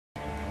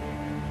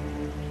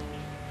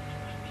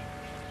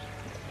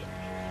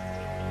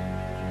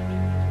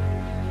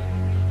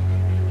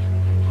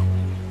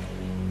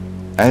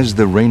As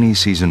the rainy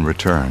season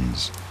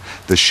returns,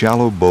 the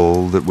shallow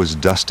bowl that was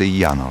dusty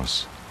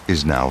Llanos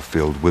is now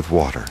filled with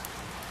water.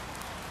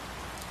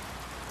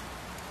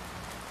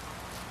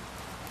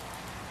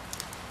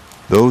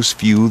 Those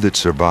few that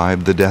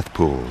survived the death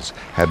pools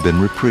have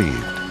been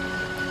reprieved.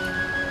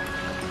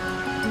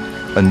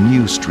 A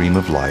new stream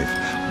of life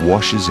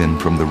washes in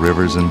from the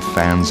rivers and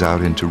fans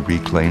out into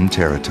reclaimed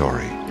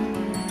territory.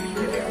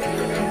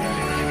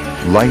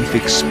 Life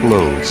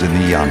explodes in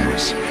the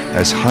Llanos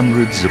as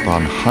hundreds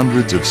upon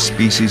hundreds of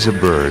species of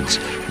birds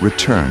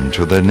return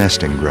to their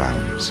nesting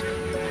grounds.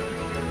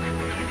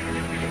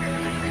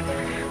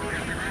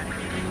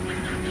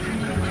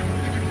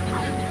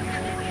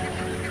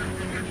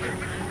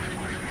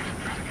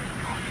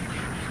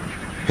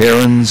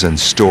 Herons and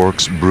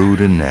storks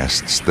brood in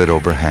nests that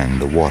overhang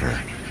the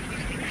water.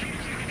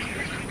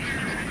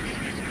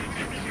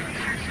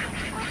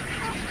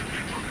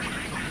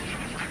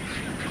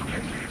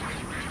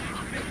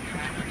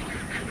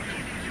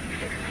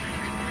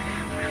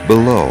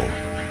 Below,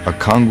 a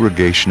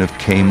congregation of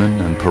caiman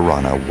and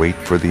piranha wait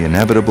for the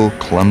inevitable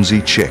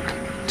clumsy chick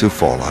to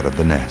fall out of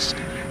the nest.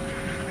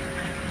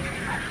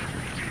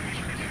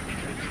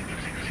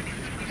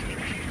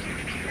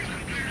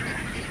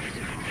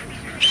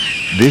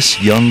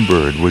 This young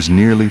bird was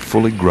nearly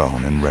fully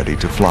grown and ready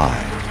to fly.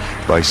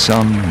 By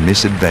some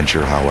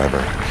misadventure,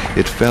 however,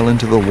 it fell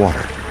into the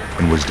water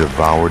and was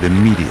devoured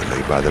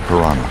immediately by the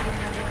piranha.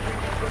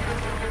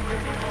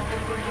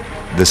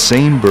 The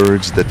same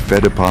birds that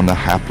fed upon the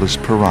hapless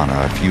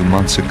piranha a few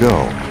months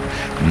ago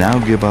now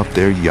give up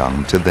their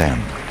young to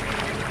them.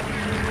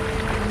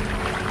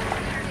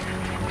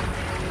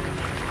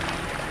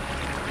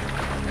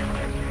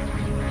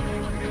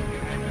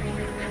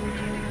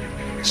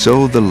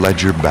 So the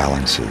ledger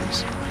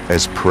balances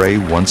as prey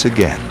once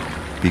again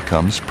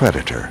becomes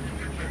predator.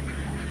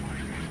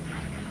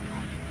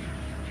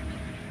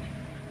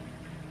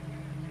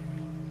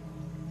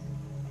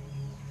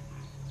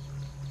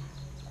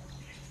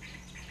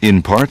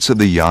 In parts of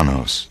the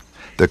Llanos,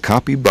 the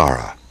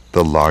capybara,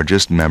 the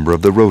largest member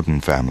of the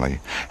rodent family,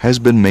 has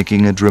been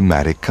making a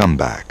dramatic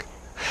comeback.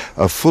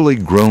 A fully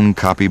grown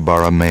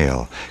capybara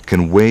male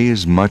can weigh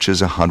as much as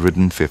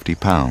 150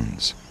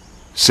 pounds.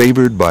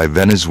 Savored by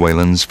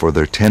Venezuelans for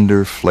their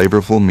tender,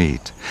 flavorful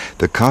meat,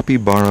 the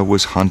capybara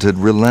was hunted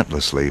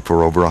relentlessly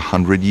for over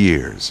 100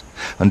 years,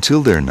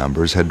 until their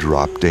numbers had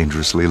dropped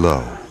dangerously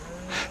low.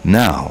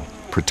 Now,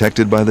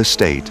 protected by the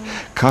state,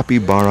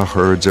 capybara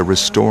herds are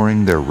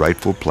restoring their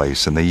rightful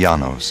place in the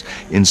Llanos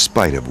in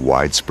spite of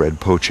widespread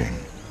poaching.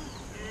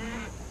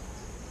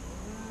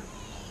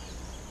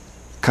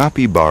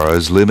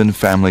 Capybaras live in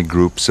family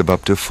groups of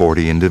up to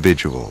 40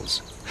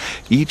 individuals.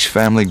 Each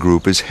family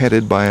group is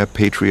headed by a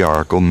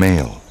patriarchal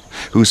male,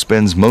 who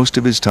spends most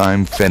of his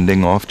time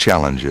fending off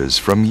challenges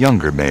from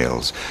younger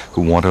males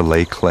who want to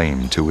lay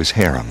claim to his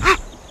harem.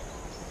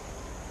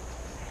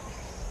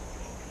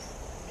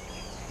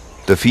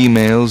 The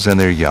females and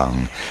their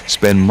young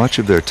spend much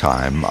of their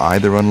time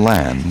either on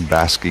land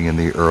basking in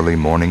the early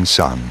morning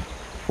sun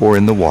or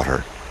in the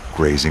water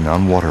grazing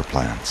on water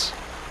plants.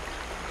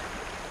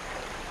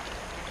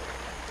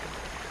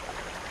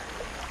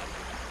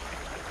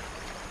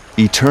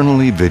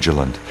 Eternally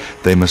vigilant,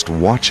 they must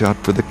watch out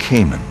for the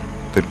caiman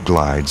that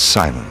glides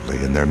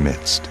silently in their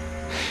midst.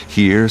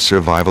 Here,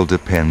 survival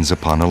depends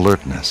upon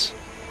alertness.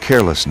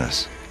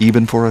 Carelessness,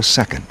 even for a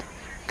second,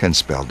 can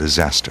spell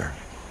disaster.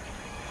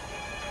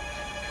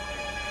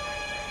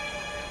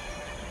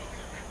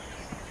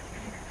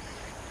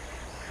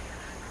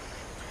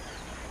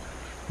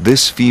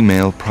 This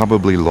female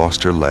probably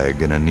lost her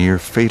leg in a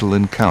near-fatal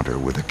encounter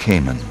with a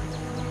caiman.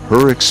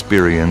 Her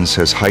experience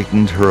has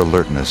heightened her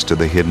alertness to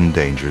the hidden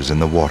dangers in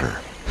the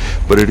water,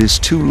 but it is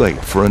too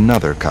late for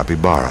another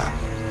capybara,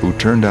 who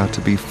turned out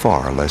to be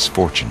far less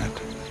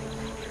fortunate.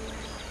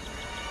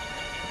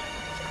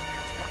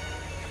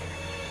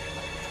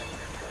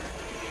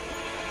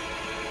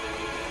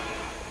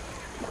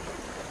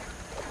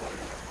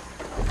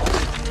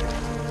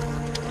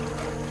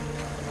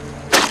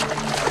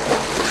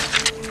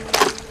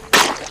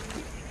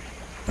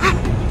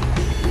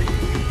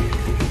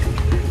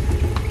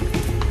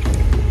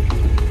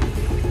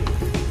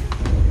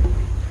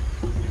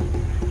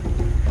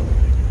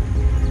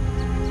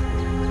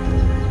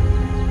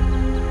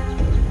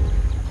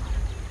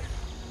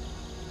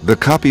 The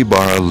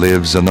capybara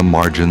lives on the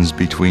margins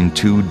between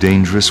two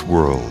dangerous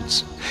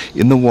worlds.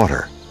 In the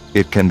water,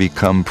 it can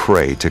become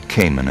prey to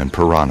caiman and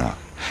piranha,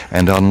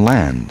 and on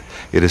land,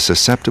 it is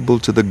susceptible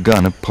to the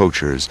gun of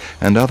poachers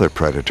and other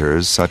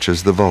predators such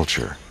as the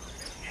vulture.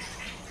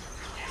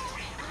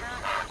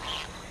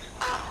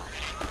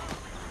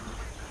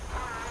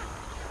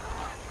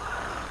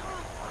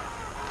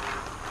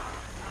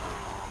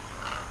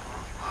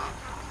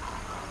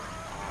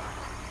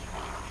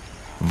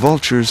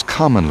 Vultures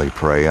commonly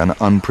prey on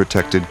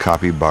unprotected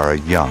capybara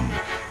young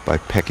by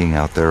pecking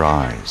out their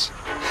eyes.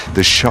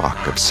 The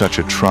shock of such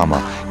a trauma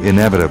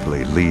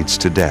inevitably leads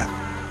to death,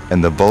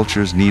 and the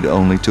vultures need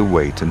only to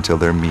wait until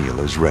their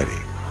meal is ready.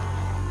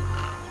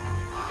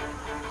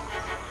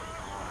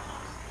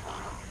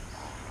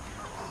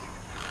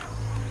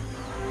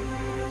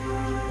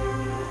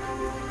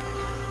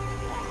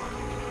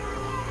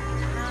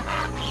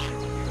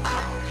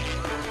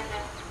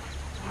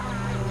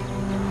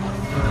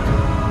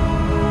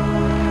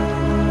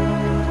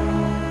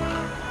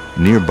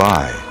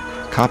 Nearby,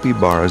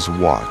 capybaras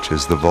watch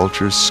as the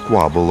vultures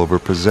squabble over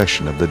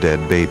possession of the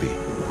dead baby.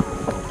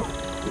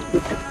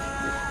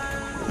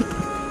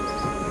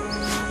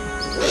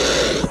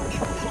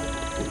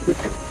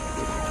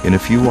 In a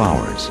few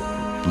hours,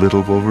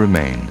 little will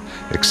remain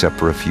except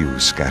for a few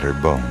scattered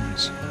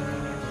bones.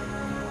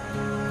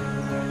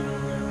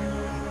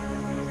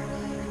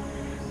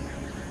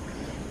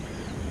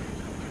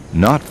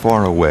 Not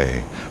far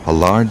away, a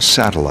large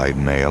satellite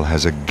male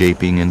has a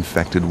gaping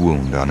infected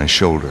wound on his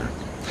shoulder.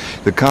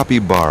 The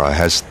capybara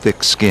has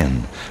thick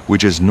skin,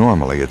 which is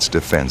normally its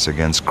defense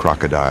against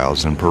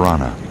crocodiles and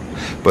piranha.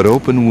 But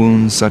open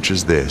wounds such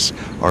as this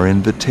are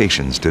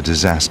invitations to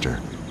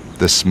disaster.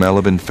 The smell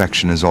of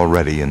infection is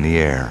already in the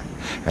air,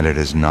 and it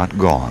has not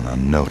gone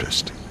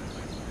unnoticed.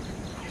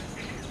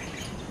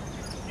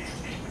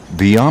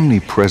 The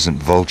omnipresent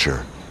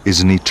vulture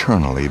is an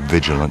eternally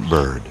vigilant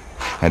bird,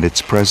 and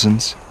its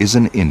presence is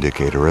an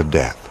indicator of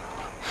death.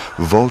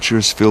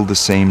 Vultures fill the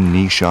same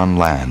niche on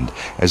land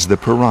as the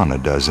piranha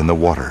does in the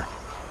water.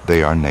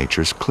 They are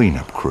nature's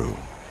cleanup crew.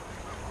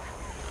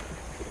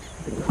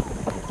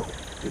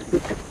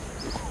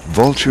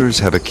 Vultures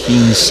have a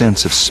keen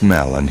sense of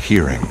smell and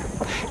hearing.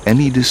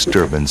 Any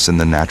disturbance in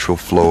the natural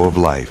flow of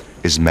life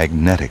is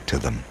magnetic to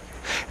them,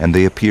 and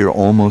they appear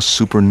almost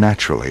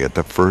supernaturally at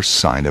the first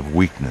sign of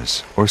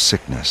weakness or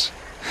sickness.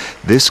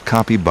 This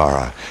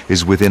capybara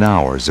is within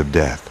hours of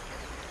death.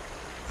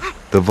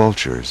 The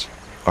vultures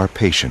are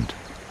patient.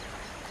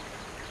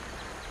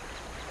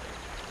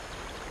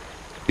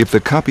 If the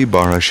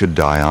capybara should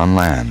die on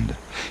land,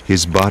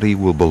 his body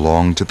will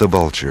belong to the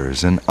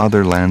vultures and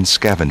other land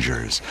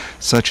scavengers,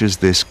 such as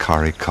this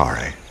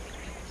kare-kare.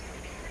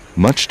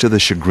 Much to the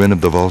chagrin of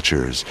the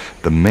vultures,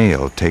 the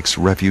male takes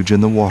refuge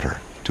in the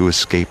water to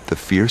escape the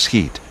fierce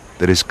heat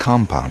that is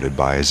compounded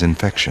by his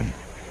infection.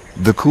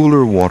 The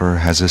cooler water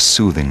has a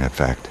soothing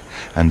effect,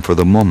 and for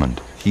the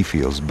moment he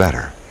feels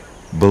better.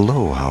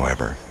 Below,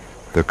 however,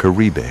 the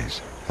Caribes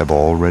have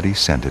already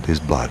scented his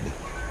blood.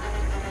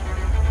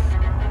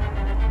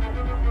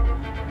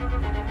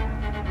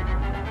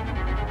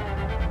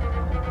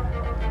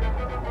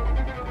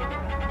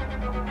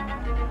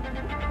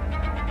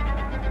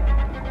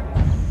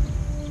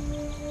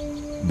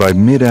 By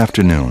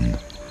mid-afternoon,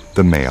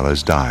 the male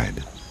has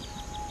died.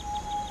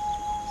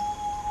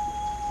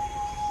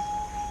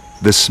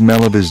 The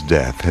smell of his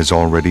death has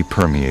already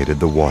permeated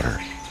the water,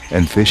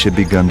 and fish have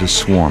begun to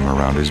swarm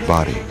around his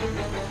body.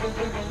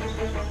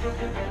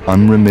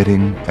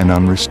 Unremitting and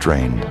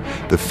unrestrained,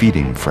 the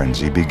feeding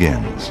frenzy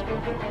begins.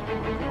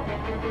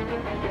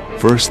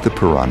 First, the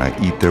piranha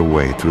eat their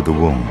way through the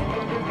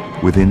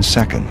wound. Within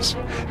seconds,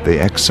 they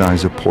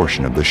excise a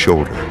portion of the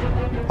shoulder,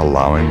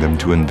 allowing them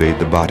to invade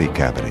the body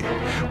cavity,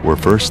 where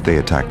first they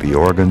attack the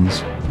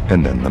organs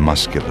and then the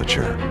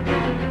musculature.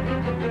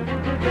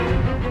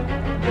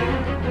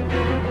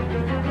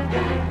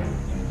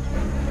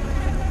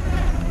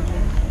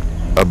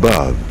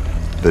 Above,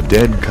 the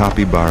dead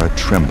capybara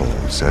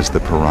trembles as the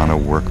piranha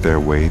work their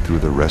way through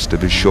the rest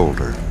of his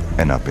shoulder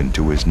and up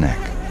into his neck.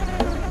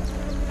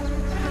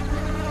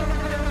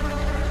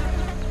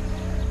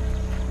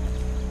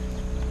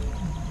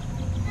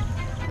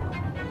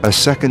 A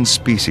second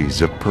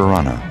species of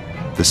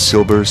piranha, the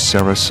silver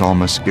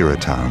Cerasalmus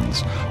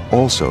irritans,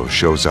 also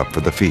shows up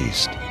for the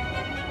feast.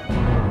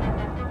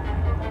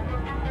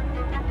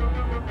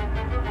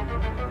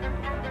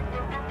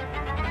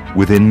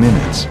 Within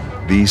minutes,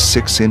 these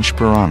 6-inch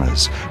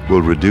piranhas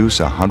will reduce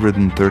a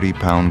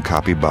 130-pound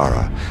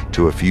capybara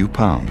to a few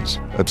pounds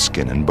of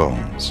skin and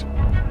bones.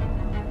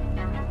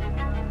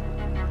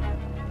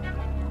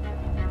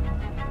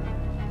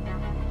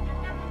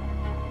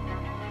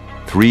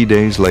 Three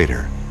days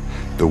later,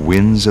 the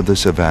winds of the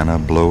savannah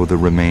blow the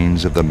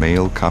remains of the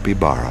male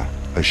capybara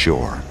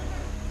ashore.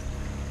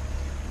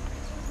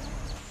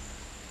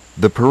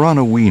 The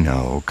piranha we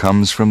know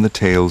comes from the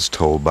tales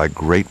told by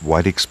great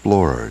white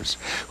explorers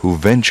who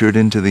ventured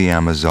into the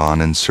Amazon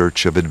in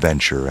search of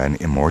adventure and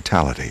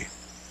immortality.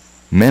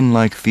 Men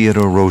like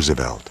Theodore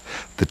Roosevelt,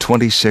 the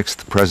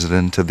 26th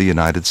President of the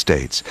United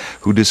States,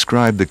 who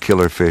described the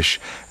killer fish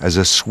as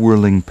a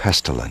swirling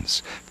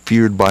pestilence,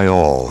 feared by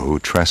all who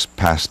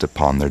trespassed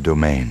upon their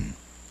domain.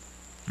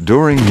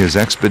 During his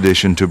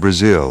expedition to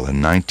Brazil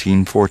in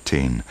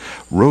 1914,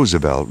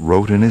 Roosevelt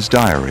wrote in his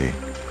diary,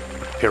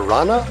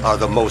 "Piranha are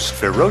the most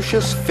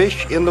ferocious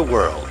fish in the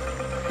world.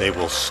 They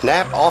will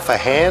snap off a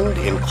hand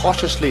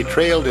incautiously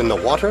trailed in the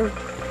water.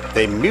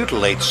 They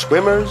mutilate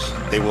swimmers.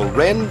 They will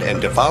rend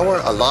and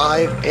devour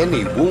alive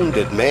any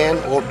wounded man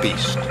or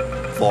beast.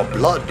 For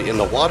blood in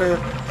the water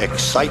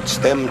excites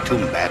them to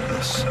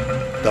madness.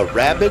 The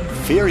rabid,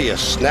 furious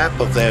snap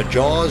of their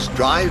jaws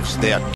drives their